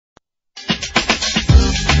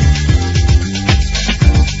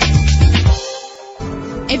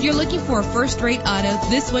If you're looking for a first-rate auto,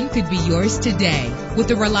 this one could be yours today. With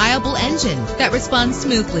a reliable engine that responds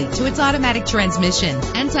smoothly to its automatic transmission,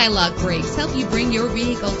 anti-lock brakes help you bring your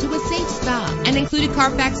vehicle to a safe stop. An included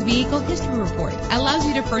Carfax Vehicle History Report allows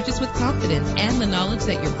you to purchase with confidence and the knowledge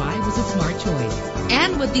that your buy was a smart choice.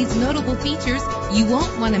 And with these notable features, you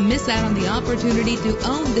won't want to miss out on the opportunity to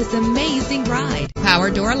own this amazing ride. Power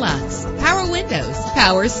door locks, power windows,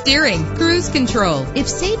 power steering, cruise control. If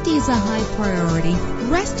safety is a high priority,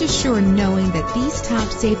 rest assured knowing that these top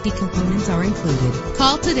safety components are included.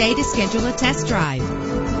 Call today to schedule a test drive.